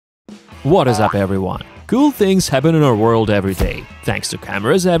What is up, everyone? Cool things happen in our world every day. Thanks to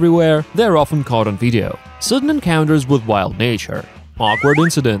cameras everywhere, they're often caught on video. Sudden encounters with wild nature, awkward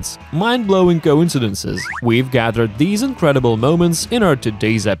incidents, mind-blowing coincidences. We've gathered these incredible moments in our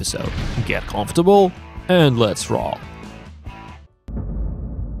today's episode. Get comfortable and let's roll.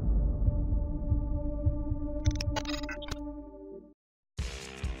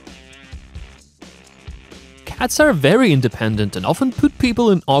 Cats are very independent and often put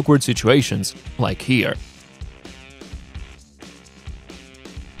people in awkward situations, like here.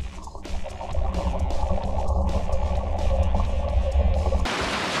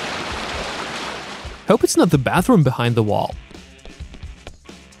 Hope it's not the bathroom behind the wall.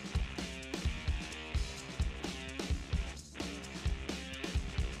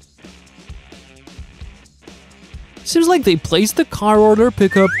 Seems like they placed the car order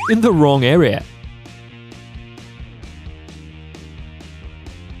pickup in the wrong area.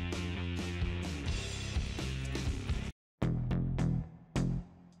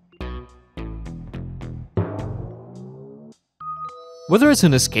 Whether it's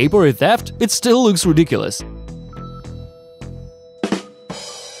an escape or a theft, it still looks ridiculous.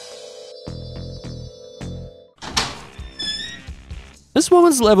 This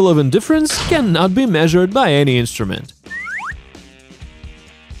woman's level of indifference cannot be measured by any instrument.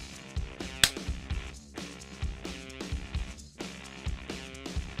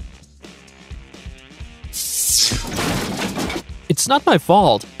 It's not my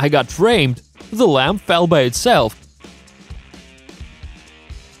fault. I got framed. The lamp fell by itself.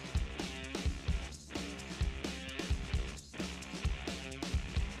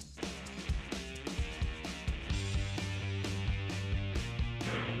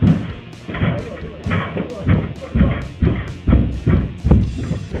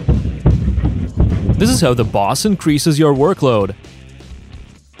 This is how the boss increases your workload.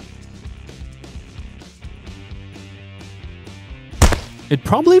 It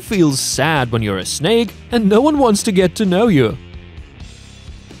probably feels sad when you're a snake and no one wants to get to know you.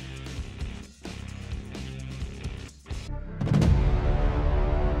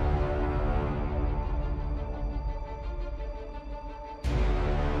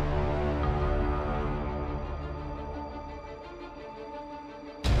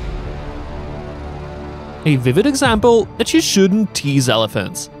 A vivid example that you shouldn't tease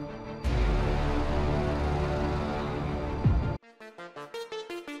elephants.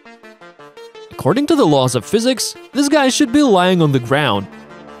 According to the laws of physics, this guy should be lying on the ground.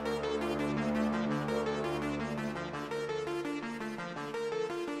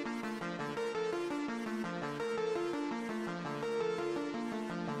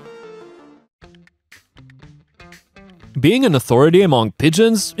 Being an authority among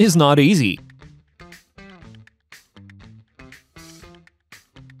pigeons is not easy.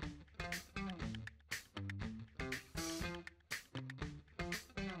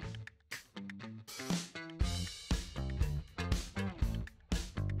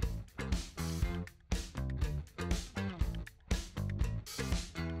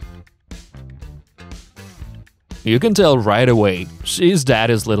 You can tell right away, she's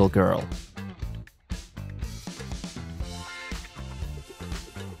daddy's little girl.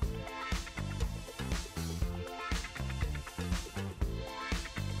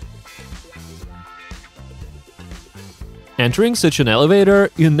 Entering such an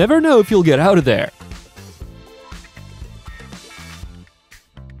elevator, you never know if you'll get out of there.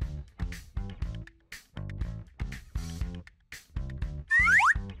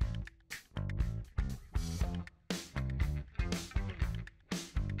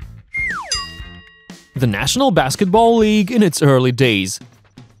 The National Basketball League in its early days.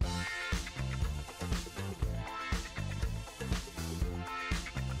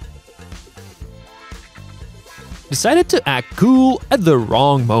 Decided to act cool at the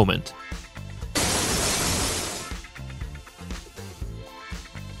wrong moment.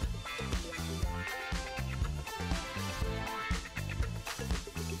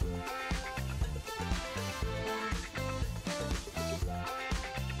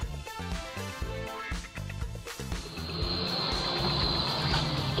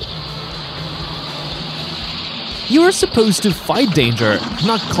 You are supposed to fight danger,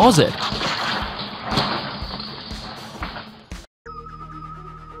 not cause it.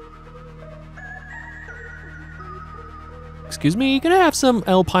 Excuse me, can I have some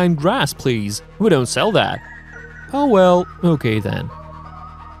alpine grass, please? We don't sell that. Oh well, okay then.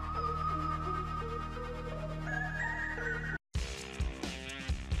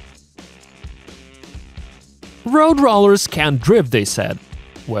 Road rollers can't drift, they said.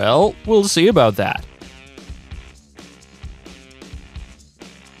 Well, we'll see about that.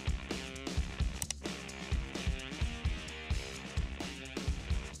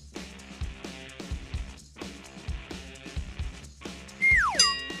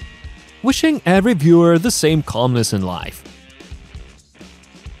 wishing every viewer the same calmness in life.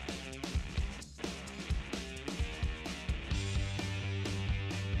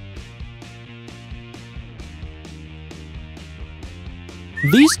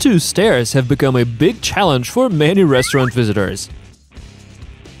 These two stairs have become a big challenge for many restaurant visitors.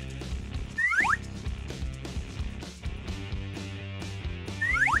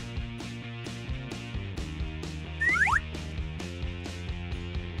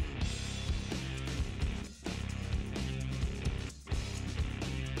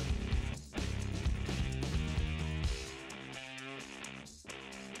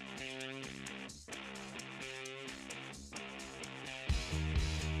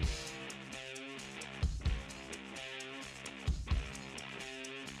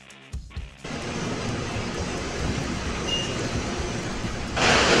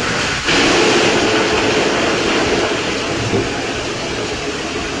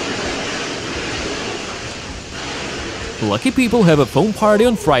 Lucky people have a foam party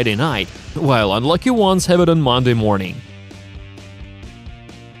on Friday night, while unlucky ones have it on Monday morning.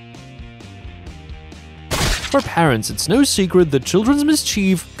 For parents, it's no secret that children's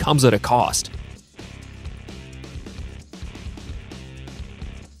mischief comes at a cost.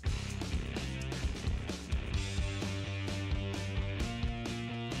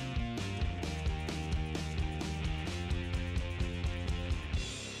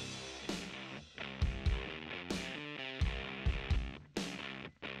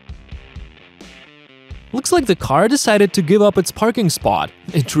 Looks like the car decided to give up its parking spot,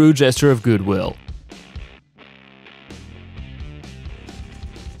 a true gesture of goodwill.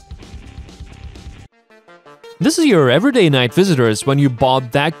 This is your everyday night visitors when you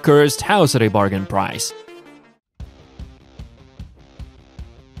bought that cursed house at a bargain price.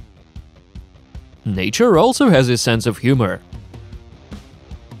 Nature also has a sense of humor.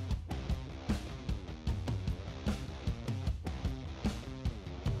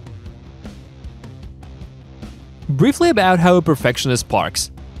 Briefly about how a perfectionist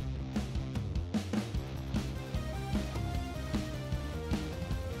parks.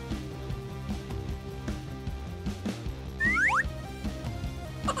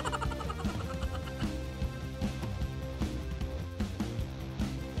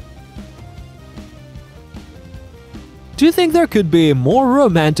 Do you think there could be a more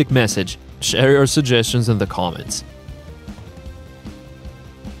romantic message? Share your suggestions in the comments.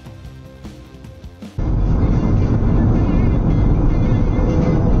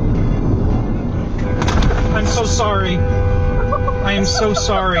 I'm so sorry. I am so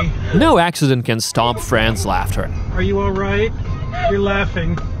sorry. No accident can stop Fran's laughter. Are you all right? You're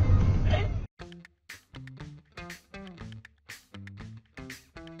laughing.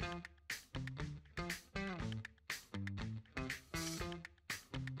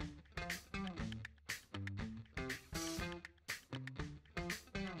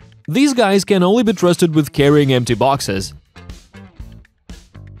 These guys can only be trusted with carrying empty boxes.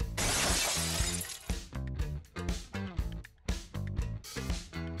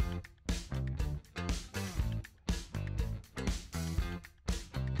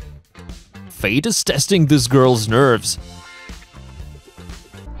 Fate is testing this girl's nerves.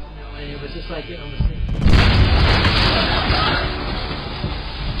 It was just like it on the screen.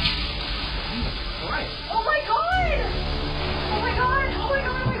 Oh my god! Oh my god! Oh my god! Oh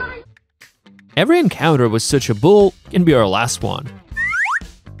my god! Every encounter with such a bull can be our last one.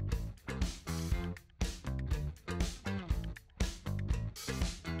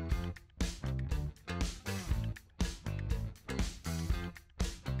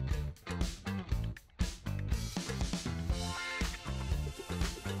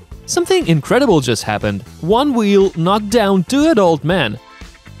 Something incredible just happened. One wheel knocked down two adult men.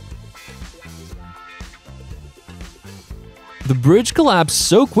 The bridge collapsed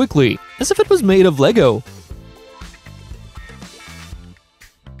so quickly, as if it was made of Lego.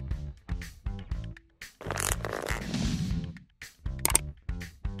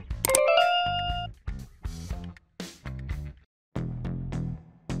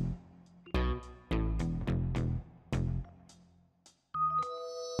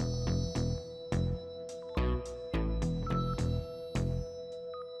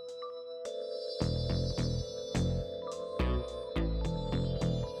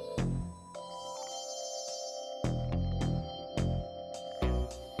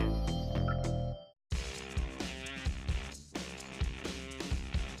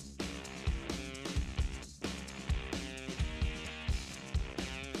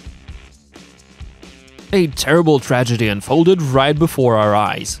 A terrible tragedy unfolded right before our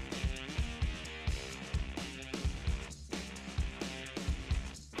eyes.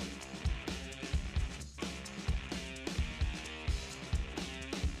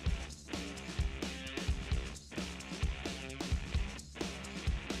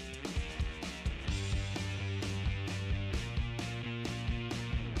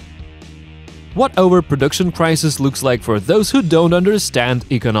 What overproduction crisis looks like for those who don't understand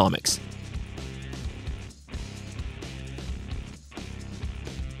economics.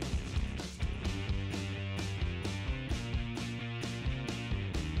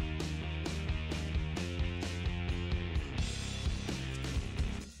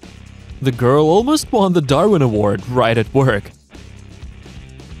 The girl almost won the Darwin Award right at work.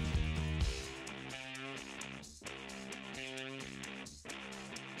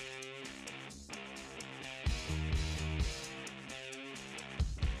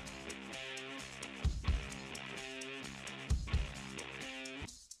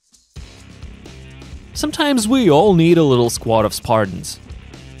 Sometimes we all need a little squad of Spartans.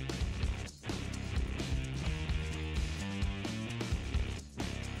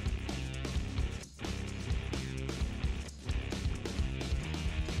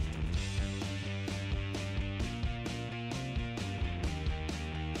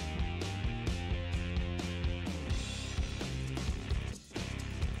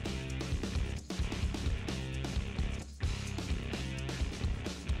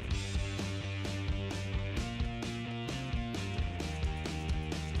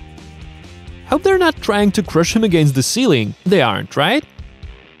 Hope they're not trying to crush him against the ceiling. They aren't, right?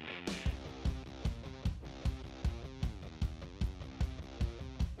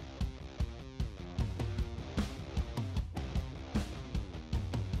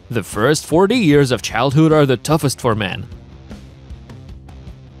 The first 40 years of childhood are the toughest for men.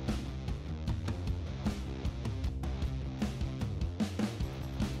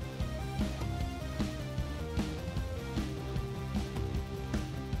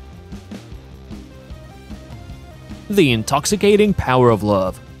 The intoxicating power of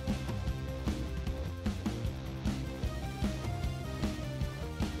love.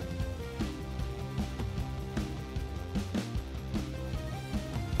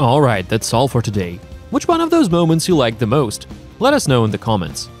 Alright, that's all for today. Which one of those moments you liked the most? Let us know in the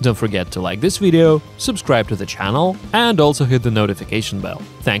comments. Don't forget to like this video, subscribe to the channel, and also hit the notification bell.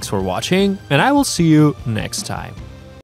 Thanks for watching, and I will see you next time.